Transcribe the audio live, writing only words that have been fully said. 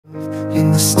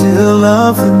In the still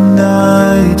of the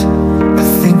night, I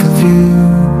think of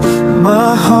you.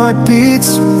 My heart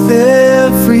beats with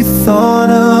every thought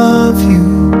of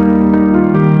you.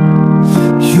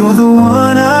 You're the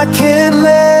one I can't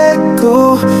let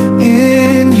go.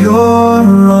 In your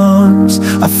arms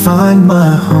I find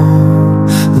my home.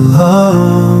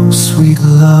 Love, sweet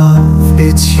love,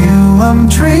 it's you I'm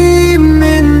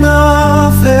dreaming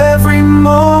of. Every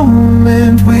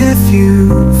moment with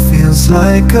you feels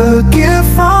like a gift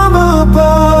from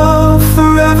above.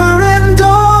 Forever and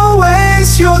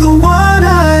always, you're the one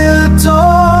I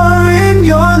adore. In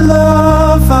your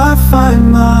love I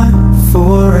find my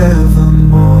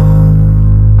forevermore.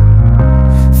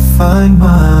 Find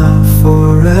my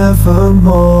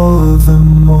forevermore, the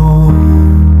more.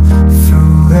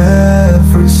 Through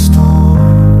every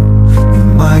storm,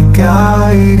 you're my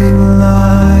guiding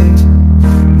light.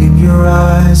 In your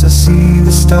eyes I see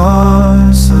the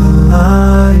stars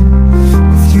align.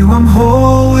 With you I'm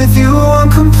whole, with you I'm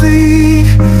complete.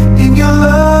 In your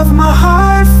love my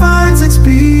heart finds its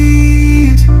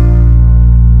beat.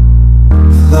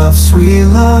 Love, sweet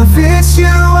love, it's you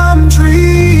I'm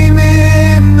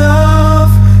dreaming of.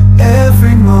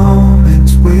 Every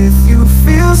moment with you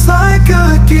feels like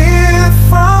a gift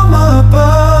from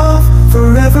above.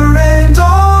 Forever and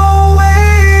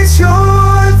always,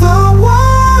 you're the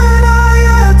one I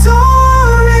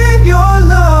adore. In your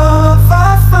love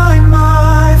I find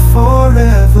my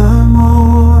forevermore.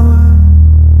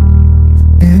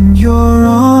 In your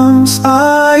arms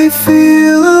I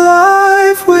feel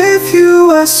alive. With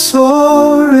you I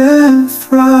soar and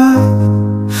thrive.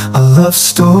 A love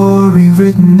story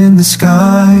written in the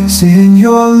skies. In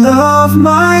your love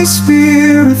my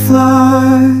spirit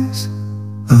flies.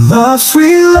 Love,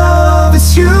 sweet love,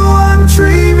 it's you I'm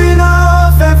dreaming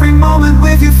of. Every moment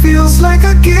with you feels like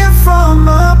a gift from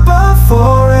above.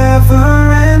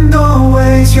 Forever and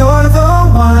always, you're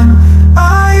the one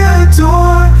I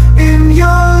adore. In your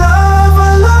love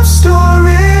a love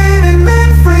story in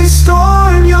every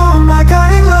storm. You're my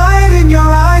guiding light. In your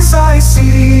eyes I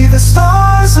see the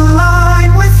stars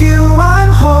align. With you I'm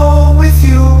whole, with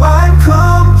you I'm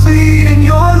complete. In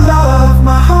your love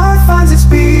my heart finds its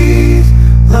beat.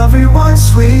 Love, everyone,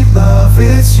 sweet love,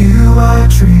 it's you I'm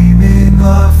dreaming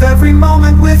of. Every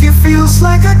moment with you feels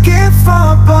like a gift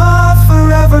from above.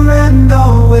 Forever and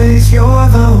always, you're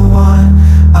the one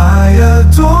I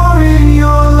adore. In your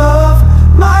love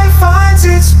my finds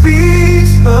its beat.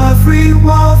 Every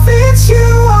warmth, it's you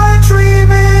I'm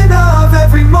dreaming of.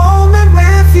 Every moment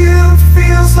with you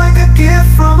feels like a gift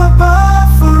from above.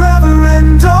 Forever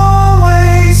and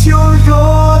always, you're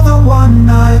the one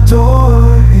I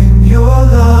adore. In your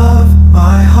love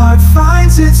my heart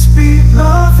finds its beat.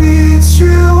 Love, it's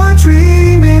you I'm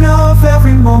dreaming of.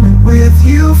 Every moment with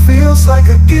you feels like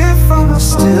a gift from the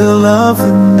still of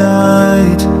the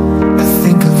night. I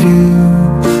think of you.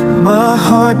 My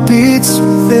heart beats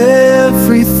with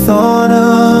every thought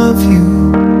of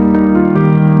you.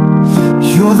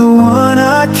 You're the one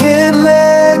I can't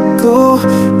let go.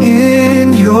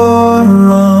 In your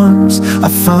arms I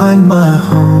find my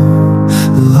home.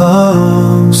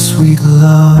 Love, sweet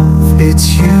love,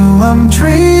 it's you I'm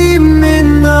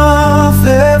dreaming of.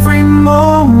 Every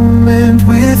moment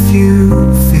with you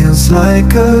feels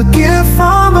like a gift